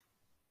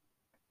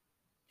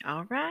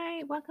All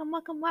right, welcome,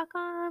 welcome,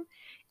 welcome.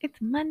 It's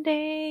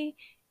Monday.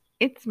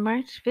 It's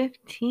March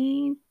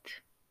 15th.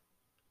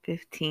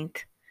 15th.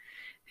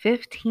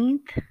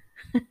 15th,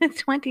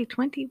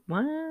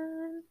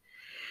 2021.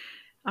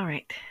 All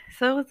right,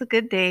 so it was a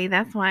good day.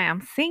 That's why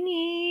I'm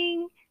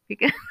singing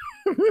because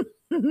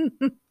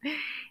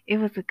it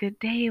was a good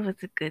day. It was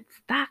a good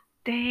stock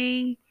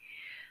day.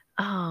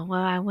 Oh,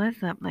 well, I was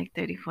up like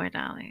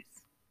 $34.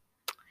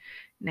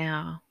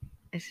 Now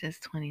it's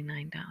just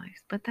 $29,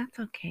 but that's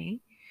okay.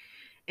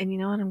 And you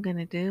know what I'm going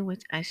to do,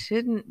 which I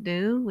shouldn't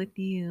do with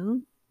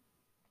you?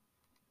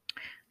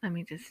 Let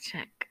me just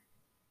check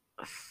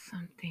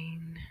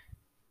something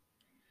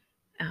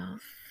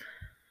else.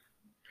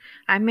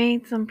 I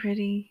made some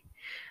pretty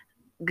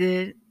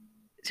good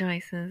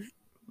choices,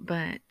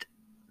 but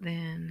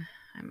then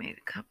I made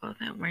a couple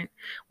that weren't.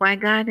 Well, I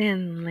got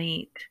in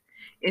late.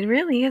 It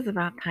really is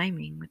about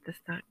timing with the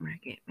stock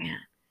market, man.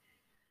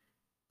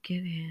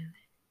 Get in.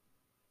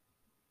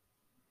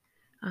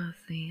 Oh,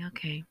 see,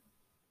 okay.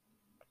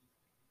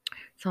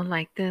 So,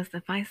 like this,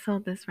 if I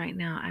sold this right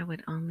now, I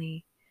would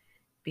only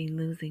be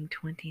losing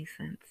 20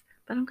 cents.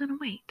 But I'm going to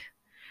wait.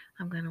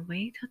 I'm going to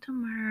wait till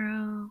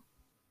tomorrow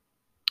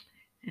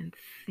and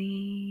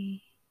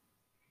see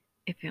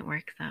if it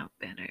works out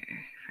better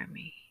for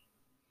me.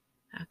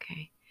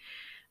 Okay.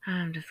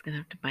 I'm just going to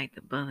have to bite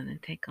the bullet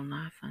and take a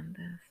loss on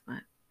this.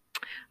 But,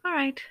 all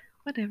right.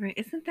 Whatever.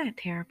 Isn't that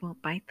terrible?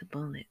 Bite the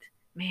bullet.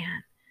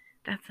 Man,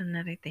 that's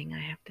another thing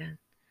I have to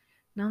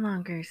no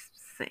longer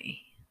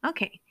say.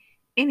 Okay.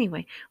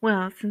 Anyway,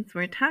 well, since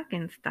we're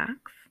talking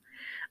stocks,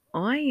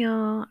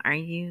 oil,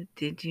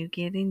 did you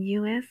get in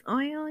US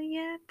oil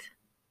yet?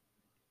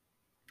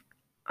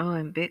 Oh,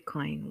 and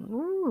Bitcoin.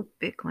 Ooh,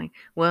 Bitcoin.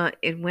 Well,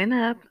 it went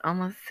up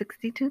almost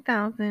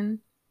 62,000.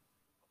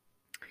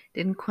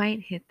 Didn't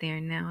quite hit there.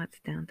 Now it's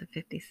down to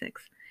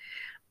 56.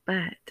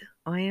 But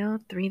oil,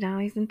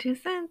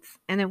 $3.02.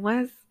 And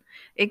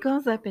it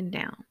goes up and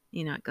down.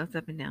 It goes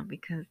up and down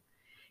because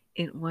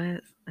it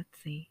was, let's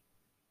see.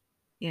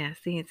 Yeah,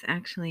 see, it's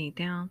actually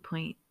down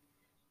 0.20%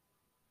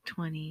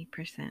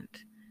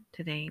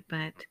 today,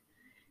 but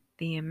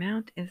the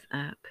amount is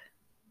up.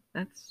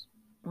 That's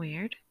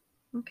weird.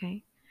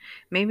 Okay.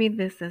 Maybe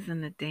this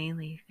isn't a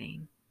daily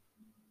thing.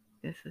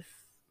 This is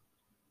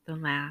the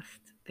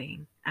last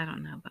thing. I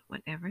don't know, but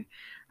whatever.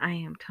 I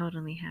am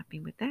totally happy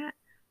with that.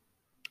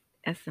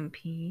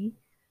 S&P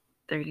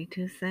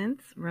 32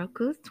 cents,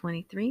 Roku's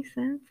 23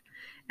 cents.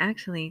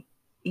 Actually,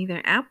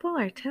 either Apple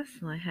or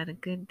Tesla had a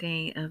good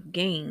day of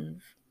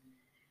gains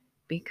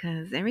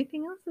because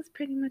everything else is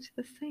pretty much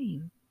the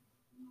same.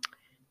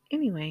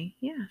 Anyway,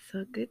 yeah,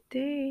 so good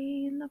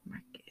day in the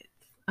markets.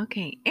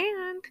 Okay,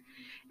 and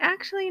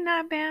actually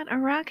not bad.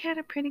 Iraq had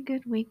a pretty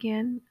good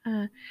weekend.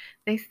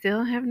 They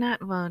still have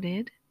not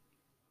voted.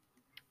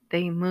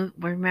 They moved.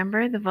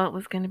 Remember, the vote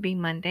was going to be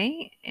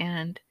Monday,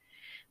 and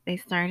they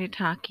started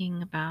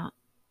talking about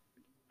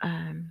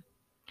um,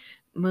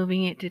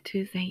 moving it to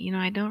Tuesday.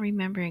 I don't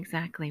remember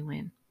exactly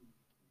when.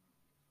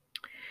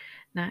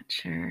 Not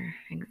sure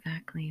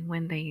exactly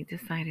when they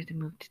decided to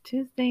move to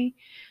Tuesday.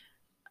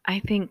 I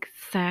think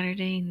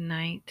Saturday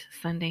night,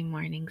 Sunday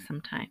morning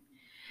sometime.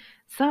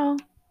 So,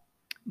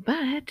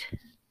 but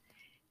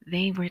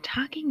they were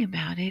talking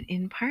about it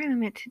in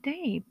Parliament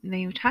today.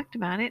 They talked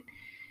about it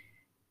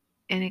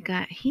and it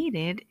got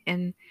heated.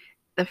 And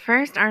the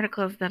first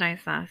articles that I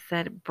saw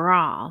said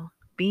brawl,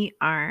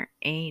 Brawl,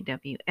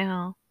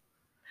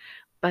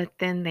 but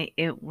then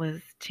it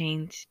was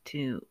changed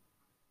to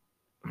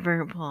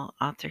verbal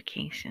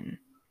altercation.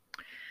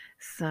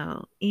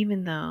 So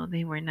even though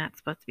they were not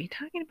supposed to be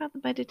talking about the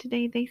budget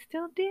today, they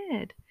still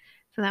did.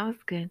 So that was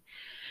good.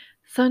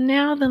 So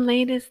now the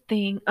latest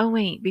thing. Oh,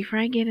 wait, before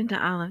I get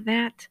into all of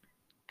that,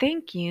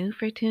 thank you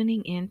for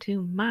tuning in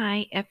to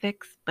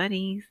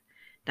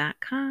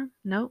myfxbuddies.com.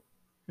 Nope,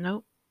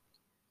 nope.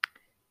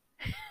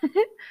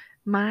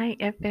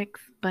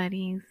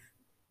 myfxbuddies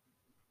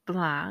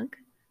blog,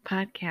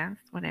 podcast,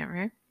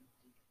 whatever.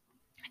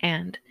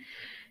 And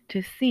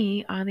to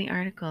see all the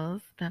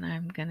articles that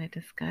I'm going to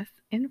discuss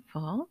in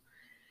full,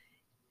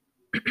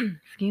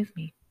 excuse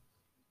me,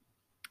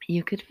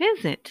 you could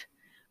visit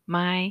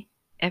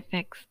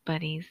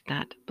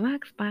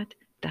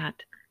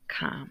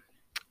myfxbuddies.blogspot.com.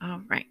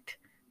 All right,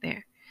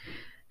 there.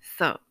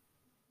 So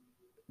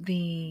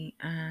the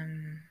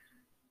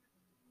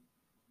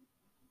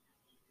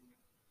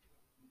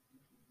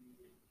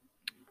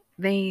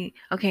they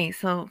okay.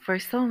 So for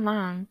so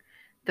long,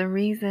 the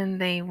reason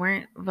they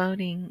weren't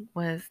voting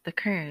was the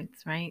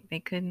Kurds, right? They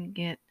couldn't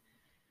get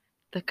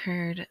the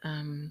Kurd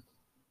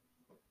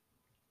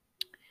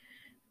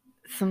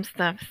some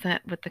stuff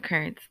set with the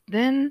Kurds.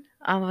 Then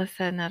all of a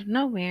sudden, out of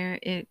nowhere,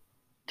 it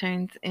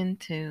turns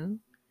into,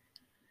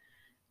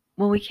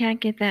 well, we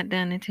can't get that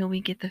done until we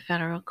get the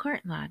federal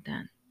court law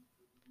done.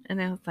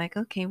 And I was like,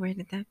 okay, where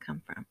did that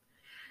come from?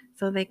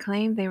 So they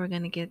claimed they were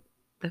going to get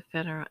the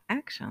federal,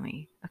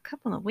 actually, a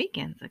couple of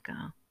weekends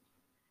ago,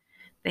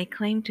 they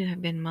claimed to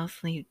have been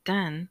mostly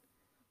done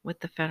with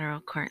the federal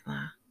court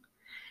law.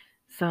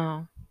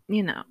 So,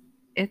 you know,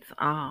 it's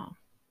all.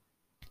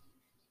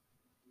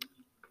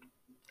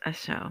 a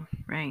show,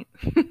 right?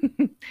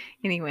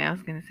 Anyway, I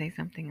was going to say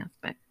something else,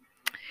 but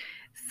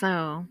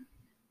so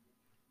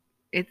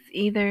it's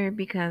either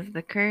because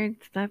the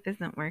Kurd stuff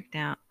isn't worked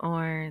out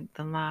or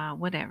the law,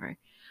 whatever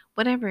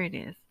it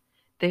is.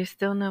 There's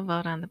still no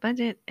vote on the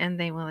budget, and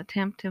they will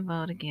attempt to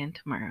vote again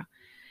tomorrow.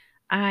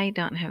 I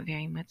don't have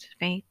very much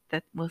faith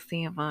that we'll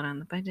see a vote on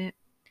the budget.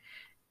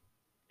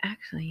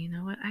 Actually, you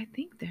know what? I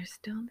think they're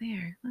still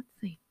there. Let's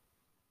see.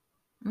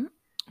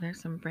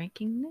 There's some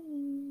breaking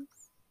news.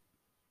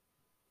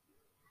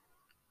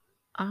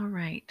 All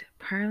right.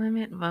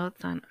 Parliament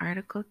votes on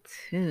Article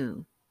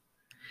 2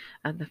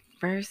 of the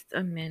First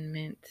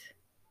Amendment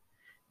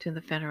to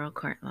the Federal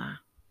Court Law.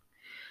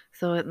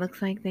 So it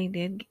looks like they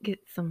did get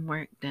some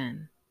work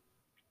done.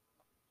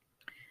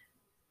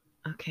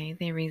 Okay,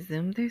 they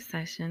resumed their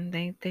session.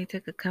 They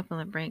took a couple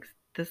of breaks.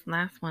 This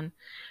last one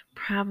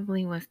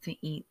probably was to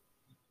eat.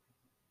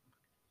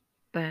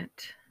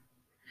 But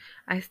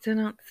I still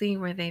don't see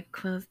where they've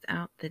closed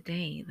out the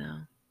day,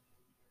 though.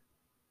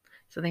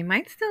 So they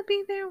might still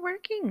be there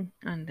working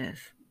on this.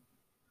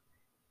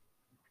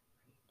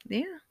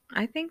 Yeah,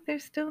 I think they're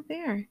still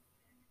there.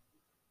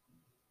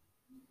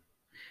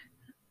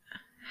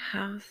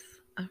 House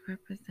of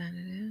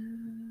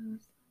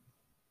Representatives.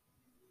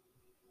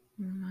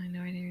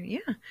 Minority.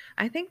 Yeah,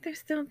 I think they're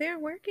still there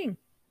working.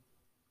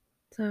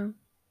 So,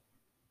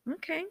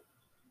 okay.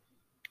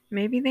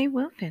 Maybe they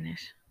will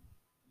finish.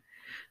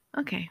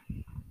 Okay.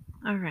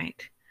 All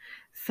right.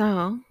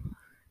 So,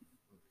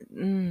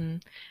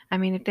 I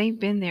mean, if they've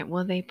been there,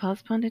 well, they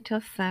postponed it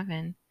till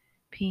 7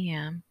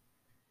 p.m.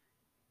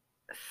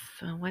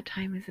 So, what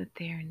time is it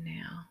there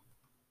now?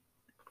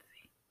 Let's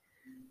see.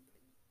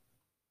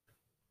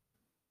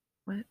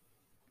 What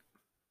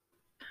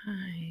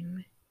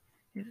time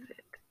is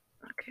it?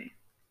 Okay.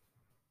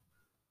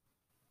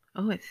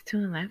 Oh, it's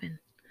 2:11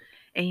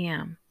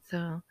 a.m.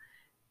 So,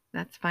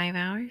 that's 5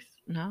 hours?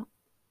 No,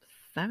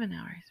 7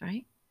 hours,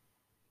 right?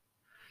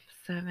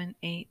 7,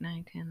 8,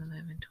 9, 10,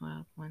 11,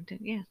 12, 1, 2.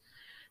 Yeah,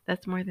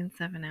 that's more than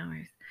 7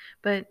 hours.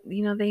 But,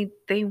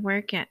 they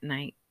work at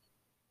night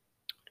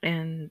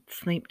and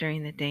sleep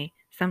during the day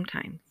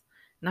sometimes.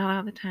 Not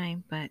all the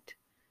time, but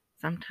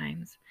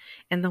sometimes.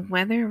 And the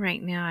weather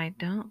right now, I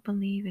don't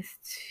believe is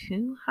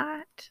too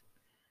hot.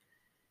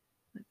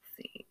 Let's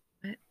see.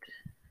 But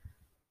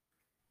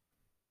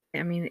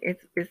I mean,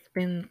 it's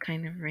been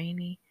kind of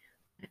rainy.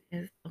 What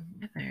is the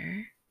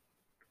weather?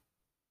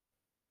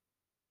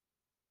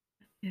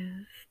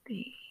 Is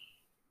the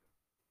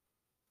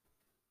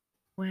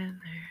weather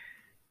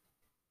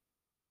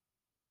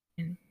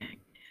in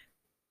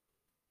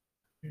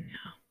now?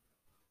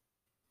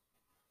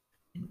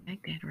 In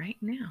Baghdad right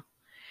now.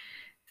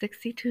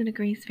 62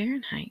 degrees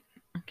Fahrenheit.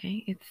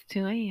 Okay, it's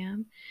 2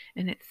 a.m.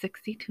 and it's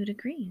 62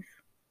 degrees.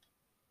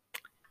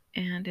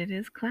 And it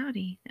is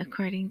cloudy,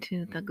 according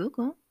to the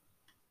Google.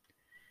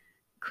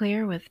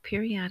 Clear with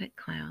periodic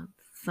clouds.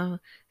 So,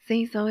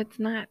 see, so it's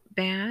not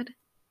bad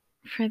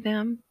for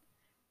them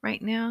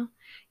right now.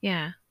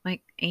 Yeah,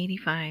 like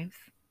 85s,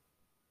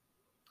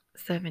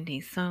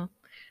 70s. So,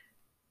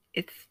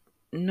 it's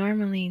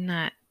normally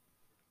not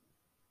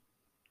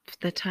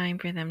the time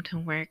for them to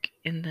work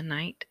in the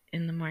night,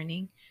 in the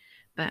morning,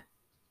 but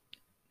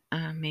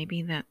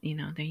maybe that,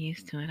 they're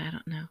used to it. I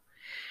don't know.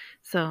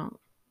 So,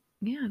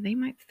 yeah, they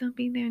might still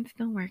be there and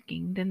still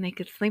working. Then they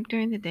could sleep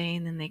during the day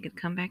and then they could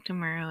come back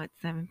tomorrow at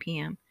 7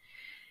 p.m.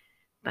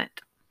 But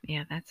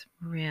yeah, that's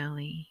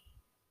really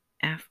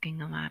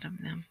asking a lot of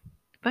them.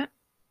 But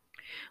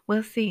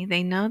we'll see.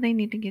 They know they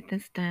need to get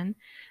this done.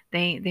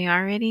 They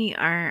already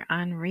are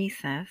on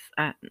recess.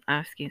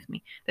 Excuse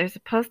me. They're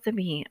supposed to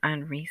be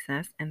on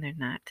recess and they're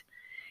not.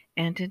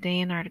 And today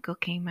an article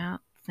came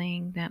out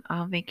saying that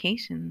all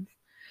vacations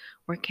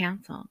were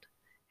canceled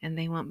and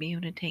they won't be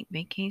able to take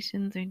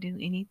vacations or do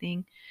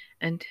anything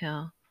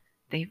until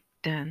they've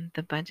done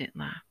the budget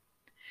law.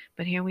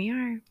 But here we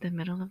are, the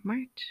middle of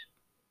March,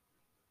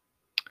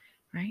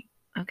 right?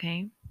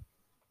 Okay.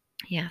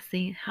 Yeah,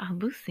 see,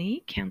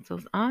 Halbusi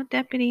cancels all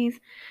deputies'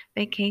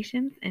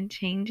 vacations and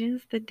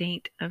changes the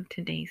date of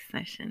today's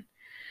session.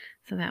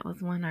 So that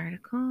was one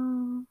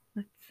article.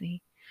 Let's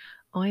see.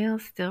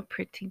 Oil's still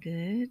pretty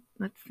good.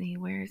 Let's see,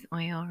 where's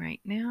oil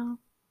right now?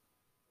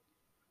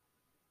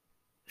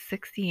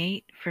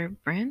 68 for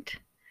Brent,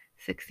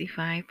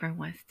 65 for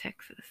West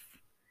Texas.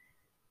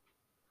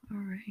 All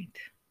right.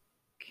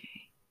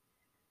 Okay.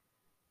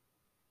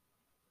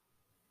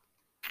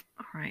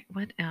 All right.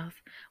 What else?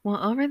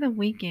 Well, over the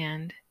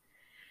weekend,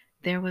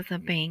 there was a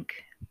bank,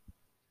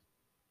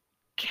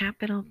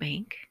 Capital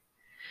Bank,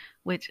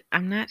 which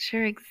I'm not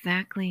sure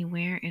exactly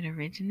where it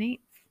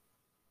originates,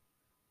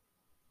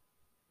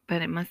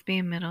 but it must be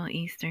a Middle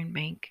Eastern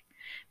bank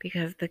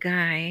because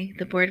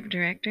the board of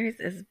directors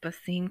is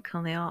Basim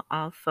Khalil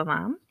Al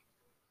Salam.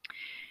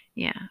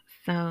 Yeah,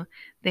 so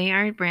they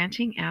are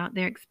branching out,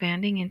 they're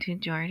expanding into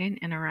Jordan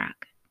and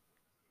Iraq,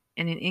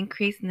 and an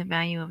increase in the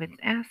value of its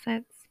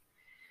assets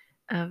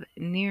of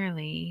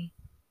nearly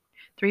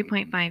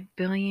 3.5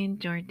 billion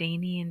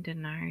Jordanian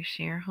dinar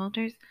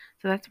shareholders.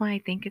 So that's why I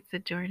think it's a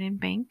Jordan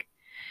bank.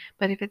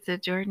 But if it's a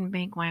Jordan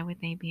bank, why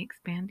would they be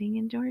expanding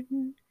in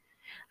Jordan?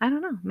 I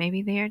don't know.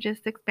 Maybe they are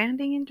just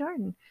expanding in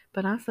Jordan,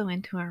 but also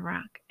into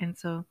Iraq. And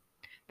so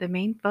the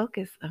main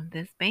focus of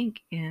this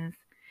bank is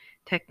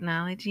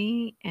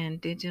technology and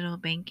digital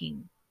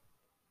banking.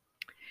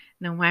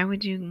 Now, why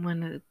would you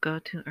want to go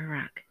to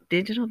Iraq?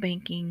 Digital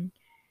banking,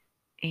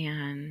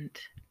 and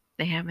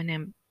they have an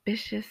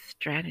ambitious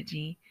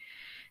strategy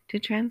to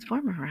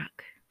transform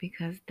Iraq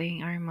because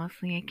they are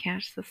mostly a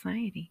cash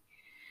society.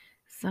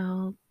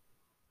 So,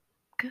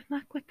 good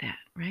luck with that,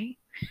 right?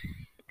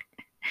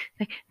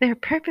 They're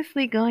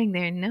purposely going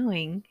there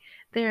knowing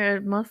they're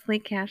a mostly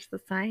cash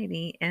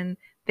society and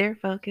their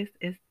focus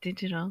is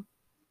digital.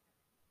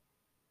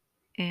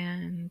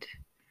 And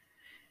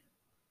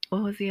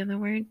what was the other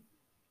word?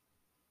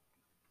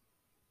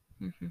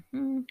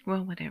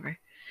 Well, whatever.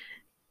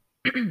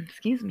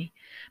 Excuse me.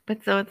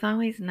 But so it's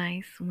always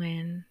nice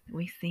when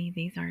we see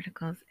these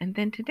articles. And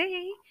then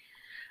today,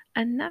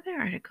 another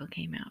article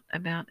came out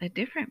about a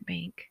different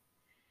bank,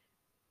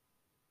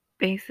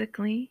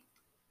 basically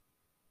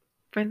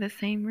for the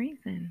same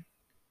reason.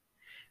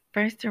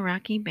 First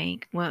Iraqi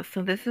bank. Well,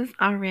 so this is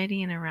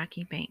already an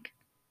Iraqi bank,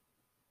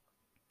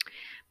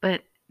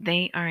 but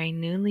they are a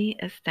newly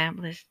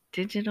established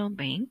digital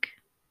bank.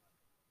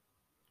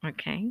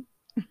 Okay.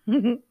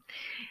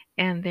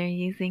 And they're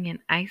using an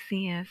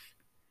ICS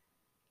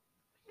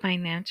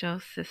Financial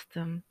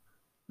System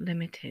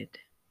Limited.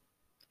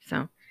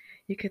 So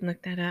you could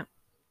look that up.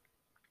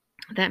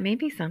 That may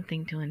be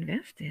something to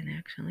invest in,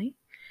 actually,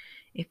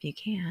 if you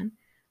can.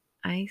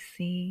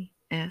 ICS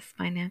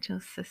Financial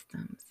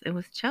Systems. It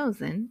was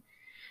chosen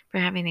for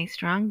having a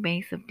strong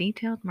base of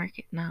detailed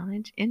market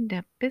knowledge, in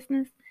depth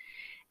business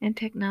and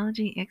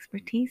technology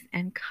expertise,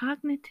 and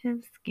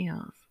cognitive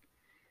skills.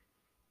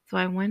 So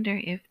I wonder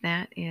if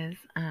that is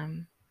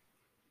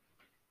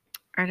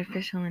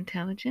artificial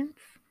intelligence.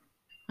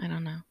 I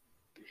don't know.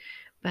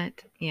 But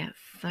yes,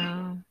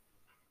 so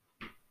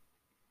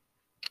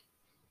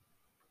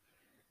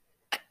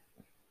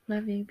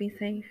love you. Be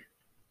safe.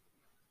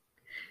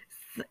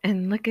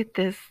 And look at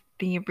this.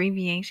 The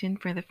abbreviation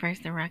for the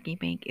first Iraqi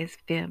bank is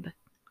FIB.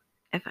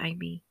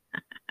 FIB.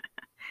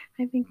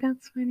 I think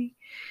that's funny.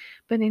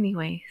 But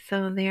anyway,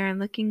 so they are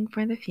looking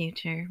for the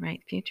future,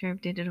 right? Future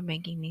of digital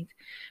banking needs.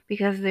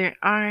 Because there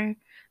are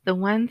the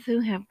ones who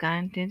have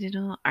gone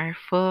digital are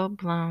full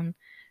blown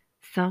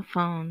cell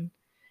phone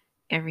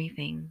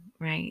everything,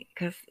 right?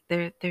 Because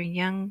they're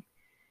young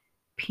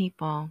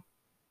people,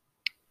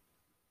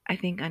 I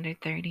think under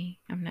 30.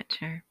 I'm not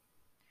sure.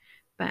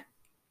 But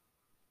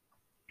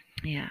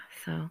yeah,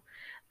 so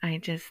I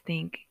just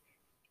think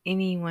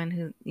anyone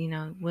who,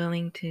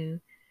 willing to,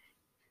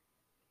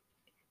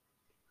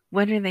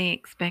 what are they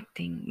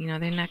expecting?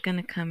 They're not going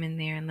to come in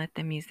there and let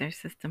them use their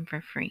system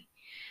for free.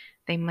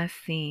 They must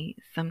see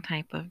some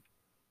type of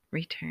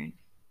return,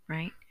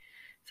 right?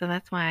 So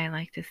that's why I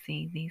like to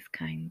see these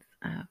kinds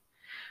of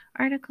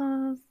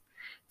articles.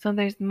 So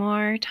there's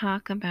more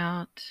talk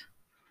about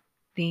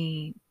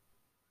the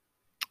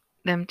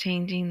them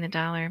changing the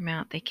dollar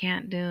amount. They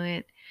can't do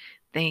it.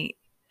 They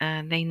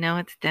know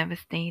it's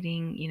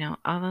devastating,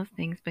 all those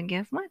things. But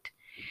guess what?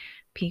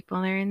 People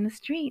are in the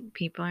street.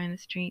 People are in the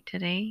street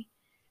today.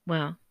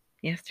 Well,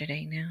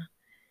 yesterday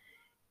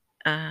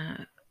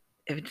now.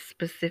 It's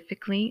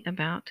specifically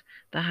about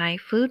the high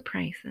food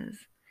prices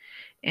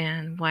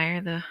and why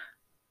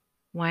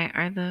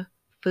are the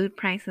food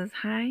prices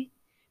high?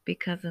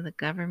 Because of the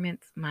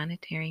government's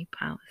monetary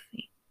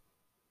policy.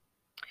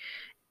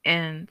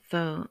 And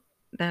so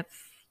that's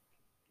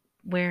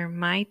where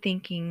my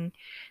thinking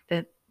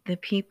that the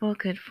people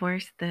could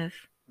force this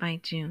by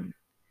June.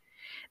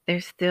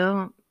 They're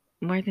still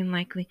more than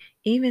likely,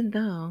 even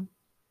though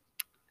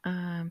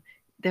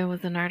there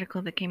was an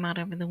article that came out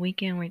over the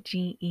weekend where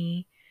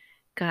GE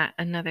got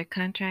another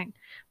contract,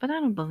 but I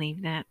don't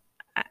believe that.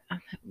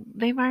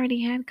 They've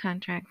already had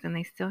contracts and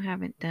they still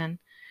haven't done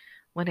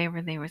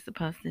whatever they were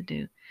supposed to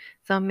do.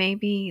 So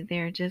maybe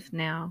they're just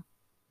now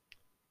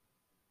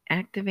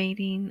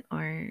activating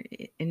or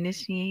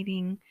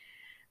initiating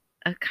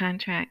a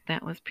contract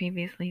that was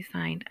previously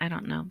signed. I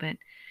don't know, but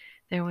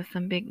there was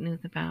some big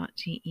news about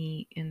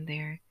GE in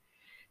their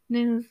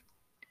news.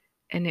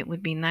 And it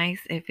would be nice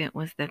if it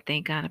was that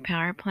they got a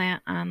power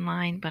plant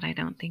online, but I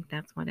don't think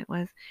that's what it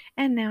was.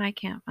 And now I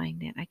can't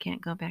find it. I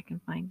can't go back and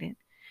find it.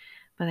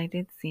 But I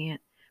did see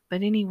it.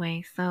 But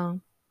anyway, so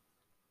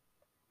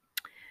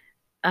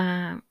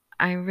I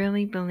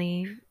really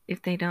believe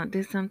if they don't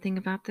do something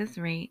about this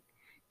rate,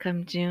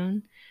 come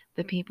June,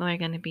 the people are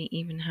going to be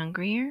even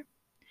hungrier.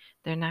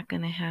 They're not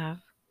going to have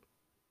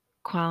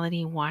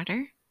quality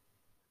water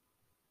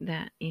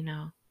that,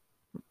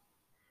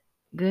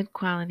 good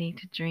quality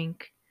to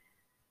drink,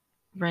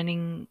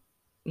 running,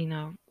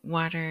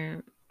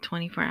 water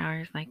 24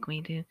 hours like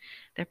we do.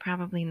 They're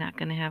probably not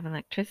going to have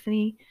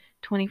electricity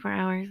 24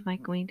 hours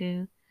like we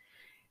do.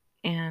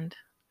 And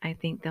I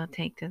think they'll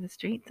take to the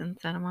streets and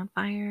set them on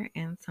fire,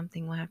 and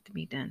something will have to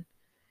be done.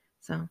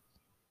 So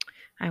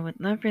I would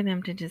love for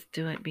them to just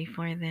do it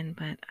before then,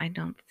 but I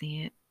don't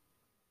see it.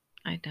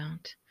 I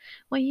don't.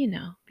 Well, you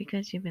know,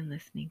 because you've been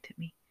listening to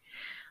me.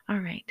 All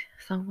right,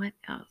 so what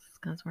else?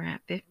 Because we're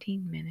at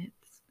 15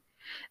 minutes.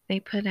 They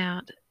put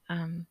out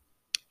an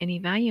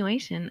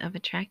evaluation of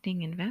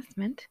attracting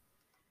investment,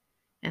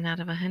 and out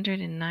of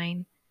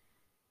 109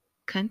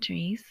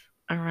 countries,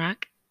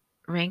 Iraq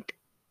ranked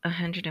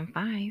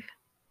 105.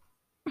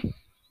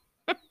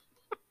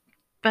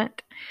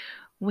 But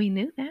we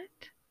knew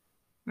that,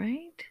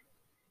 right?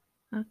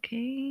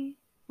 Okay,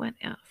 what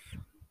else?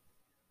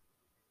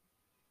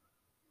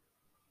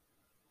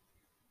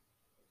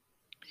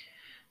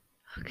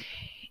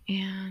 Okay,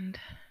 and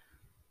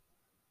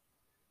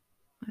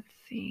let's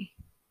see.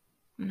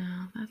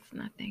 No, that's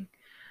nothing.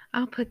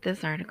 I'll put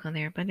this article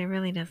there, but it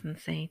really doesn't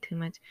say too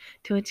much.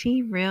 To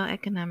achieve real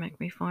economic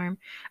reform,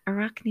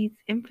 Iraq needs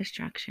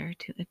infrastructure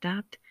to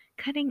adopt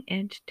cutting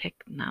edge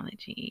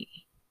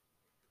technology.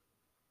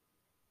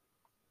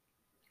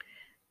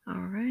 All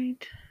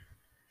right,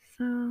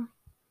 so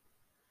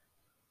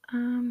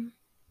um,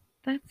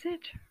 that's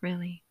it,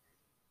 really.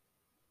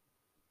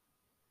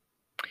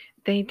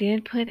 They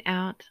did put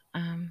out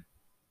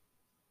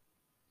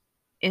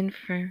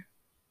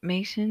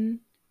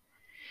information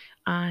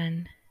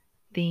on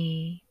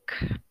the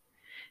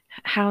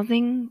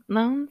housing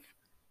loans,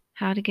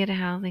 how to get a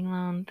housing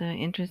loan, the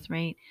interest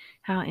rate,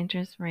 how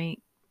interest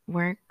rate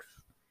works,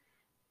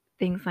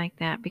 things like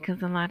that,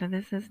 because a lot of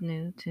this is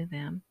new to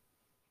them.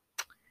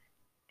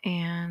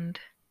 And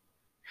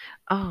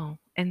oh,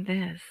 and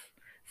this.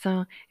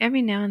 So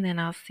every now and then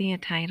I'll see a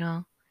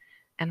title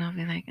and I'll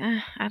be like,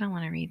 I don't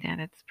want to read that.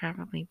 It's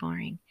probably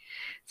boring.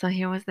 So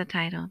here was the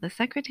title. The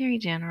Secretary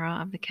General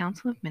of the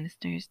Council of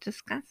Ministers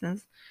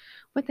discusses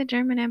with the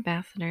German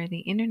ambassador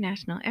the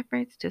international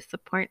efforts to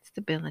support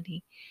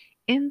stability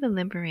in the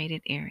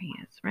liberated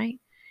areas, right?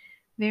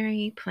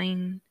 Very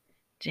plain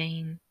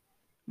Jane,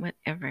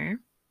 whatever.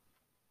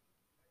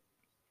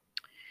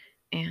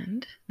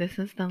 And this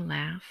is the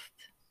last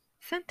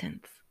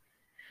sentence.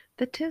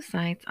 The two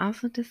sides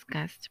also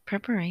discussed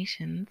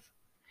preparations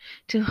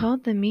to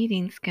hold the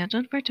meeting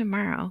scheduled for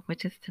tomorrow,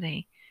 which is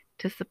today,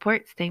 to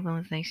support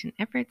stabilization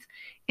efforts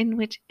in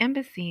which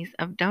embassies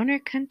of donor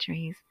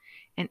countries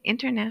and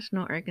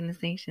international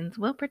organizations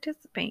will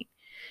participate.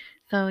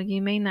 So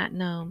you may not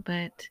know,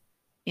 but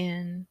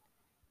in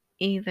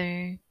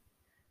either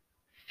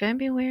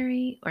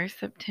February or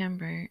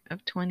September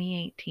of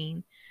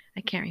 2018,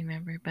 I can't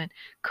remember, but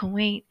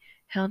Kuwait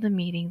held a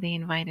meeting. They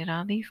invited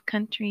all these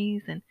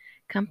countries and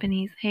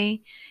companies.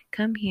 Hey,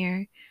 come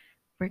here.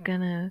 We're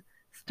going to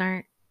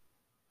start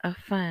a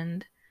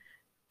fund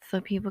so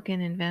people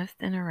can invest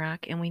in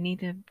Iraq, and we need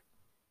to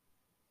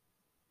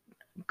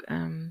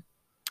um,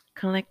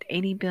 collect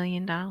 $80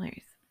 billion.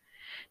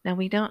 Now,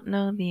 we don't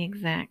know the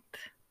exact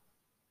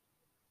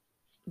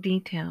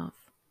details,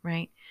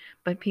 right?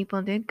 But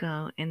people did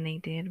go and they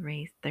did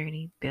raise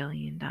 $30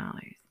 billion.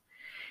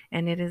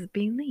 And it is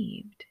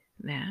believed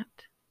that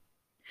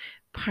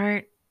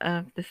part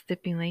of the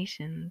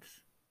stipulations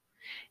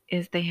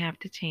is they have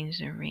to change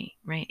the rate,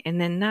 right? And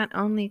then not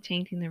only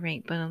changing the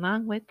rate, but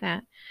along with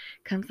that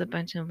comes a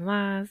bunch of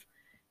laws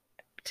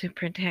to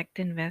protect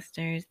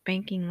investors,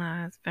 banking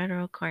laws,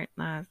 federal court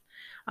laws,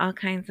 all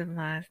kinds of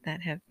laws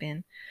that have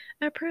been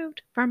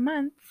approved for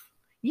months,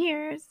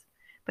 years,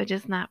 but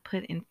just not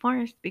put in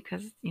force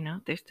because,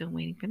 they're still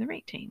waiting for the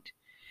rate change.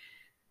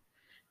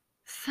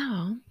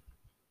 So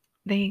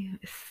they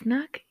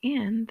snuck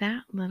in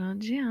that little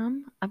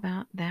gem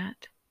about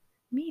that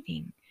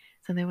meeting.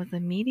 So there was a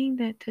meeting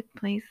that took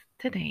place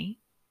today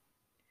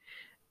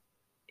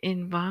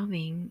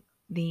involving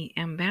the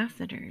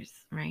ambassadors,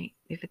 right?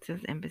 If it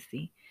says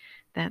embassy,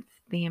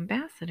 that's the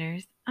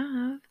ambassadors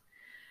of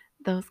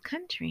those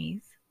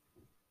countries.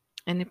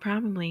 And it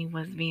probably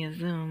was via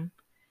Zoom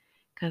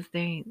because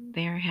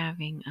they're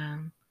having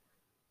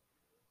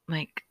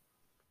like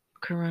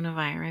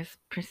coronavirus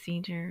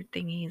procedure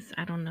thingies.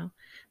 I don't know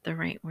the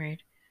right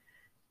word.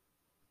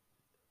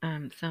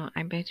 So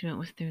I bet you it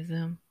was through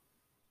Zoom.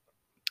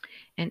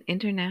 And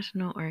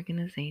international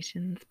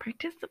organizations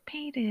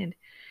participated.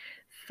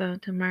 So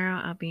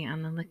tomorrow I'll be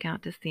on the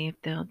lookout to see if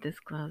they'll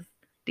disclose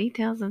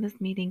details of this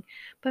meeting,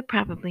 but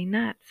probably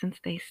not since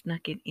they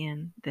snuck it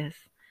in this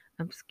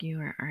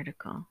obscure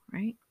article,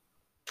 right?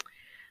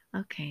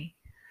 Okay,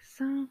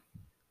 so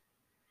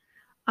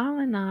all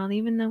in all,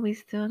 even though we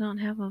still don't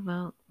have a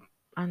vote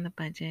on the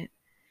budget,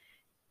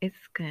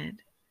 it's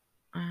good.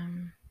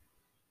 Um,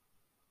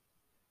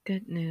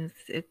 Good news.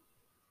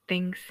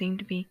 Things seem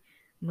to be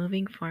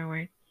moving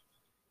forward.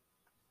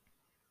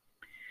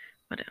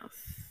 What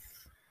else?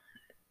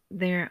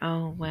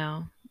 Oh,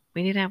 well,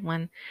 we did have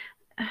one.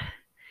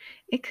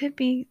 It could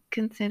be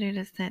considered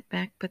a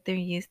setback, but they're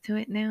used to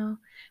it now.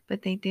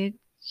 But they did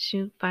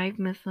shoot 5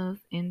 missiles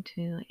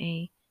into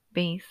a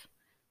base,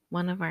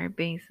 one of our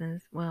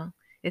bases. Well,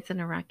 it's an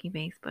Iraqi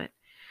base, but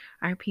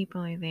our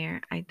people are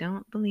there. I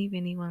don't believe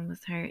anyone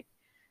was hurt.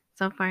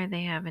 So far,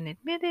 they haven't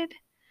admitted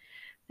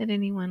that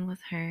anyone was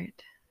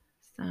hurt.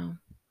 So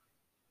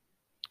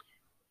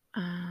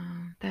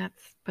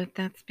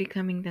that's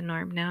becoming the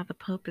norm now. The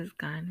Pope is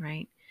gone,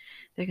 right?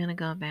 They're gonna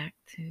go back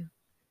to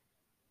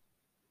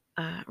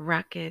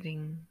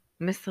rocketing,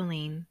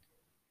 missiling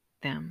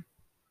them.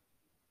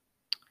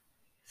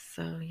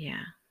 So,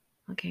 yeah.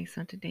 Okay,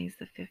 so today's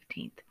the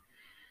 15th.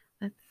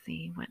 Let's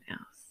see what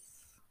else.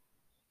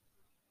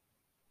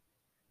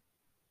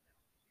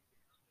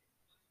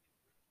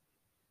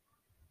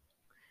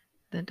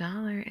 The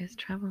dollar is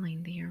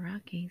troubling the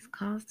Iraqis.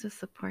 Calls to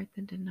support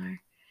the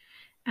dinar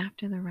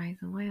after the rise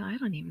of oil. I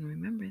don't even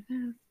remember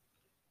this.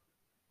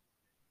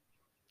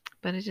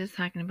 But it's just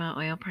talking about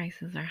oil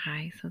prices are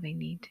high, so they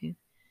need to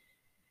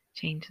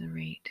change the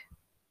rate.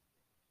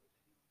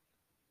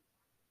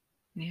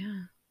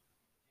 Yeah.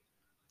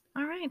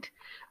 All right.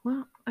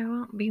 Well, I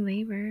won't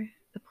belabor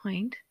the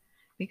point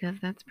because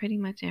that's pretty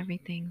much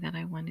everything that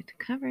I wanted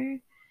to cover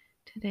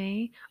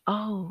today.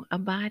 Oh,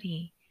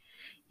 Abadi.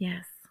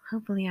 Yes.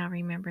 Hopefully I'll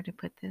remember to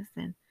put this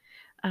in.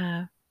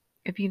 Uh,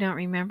 if you don't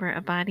remember,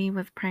 Abadi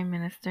was prime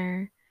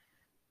minister.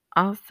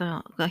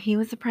 Also, well, he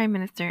was the prime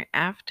minister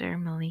after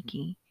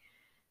Maliki.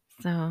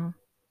 So,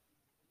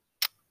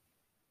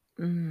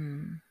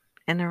 and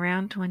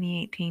around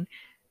 2018.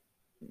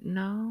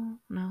 No,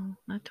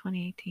 not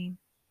 2018.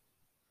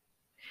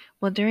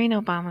 Well, during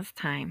Obama's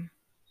time,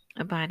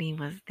 Abadi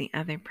was the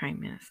other prime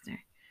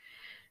minister.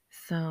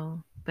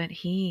 So, but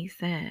he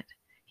said,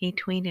 he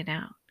tweeted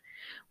out,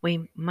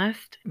 we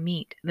must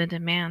meet the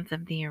demands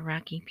of the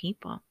Iraqi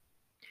people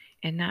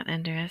and not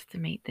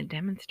underestimate the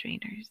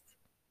demonstrators.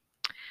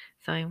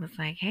 So he was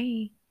like,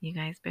 hey, you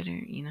guys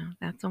better,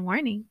 that's a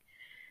warning,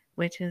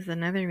 which is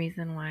another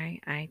reason why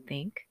I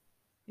think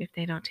if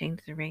they don't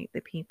change the rate,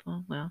 the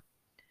people will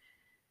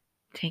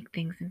take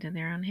things into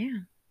their own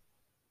hand.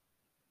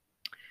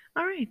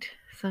 All right,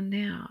 so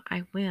now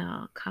I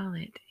will call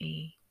it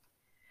a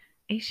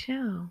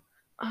show.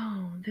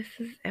 Oh, this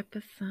is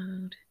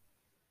episode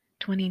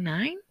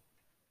 29.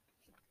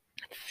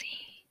 Let's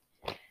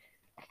see.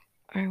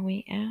 Are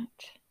we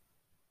at?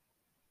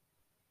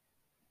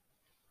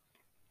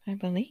 I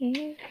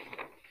believe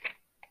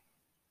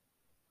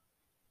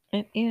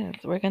it is.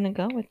 We're going to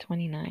go with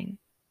 29.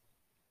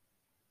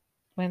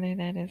 Whether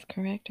that is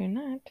correct or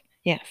not.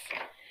 Yes,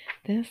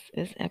 this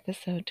is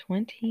episode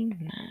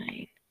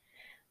 29.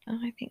 Oh,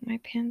 I think my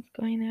pen's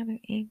going out of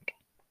ink.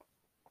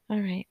 All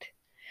right.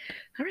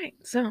 All right.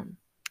 So,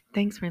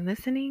 thanks for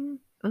listening.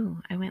 Oh,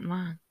 I went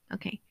long.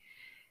 Okay.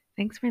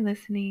 Thanks for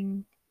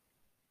listening.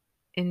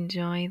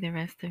 Enjoy the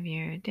rest of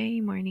your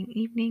day, morning,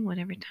 evening,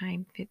 whatever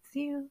time fits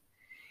you.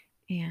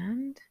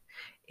 And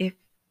if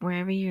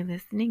wherever you're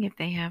listening, if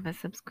they have a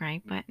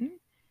subscribe button,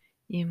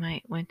 you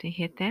might want to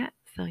hit that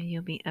so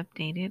you'll be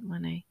updated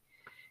when I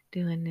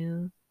do a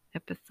new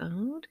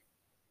episode.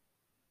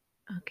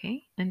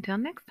 Okay, until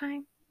next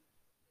time.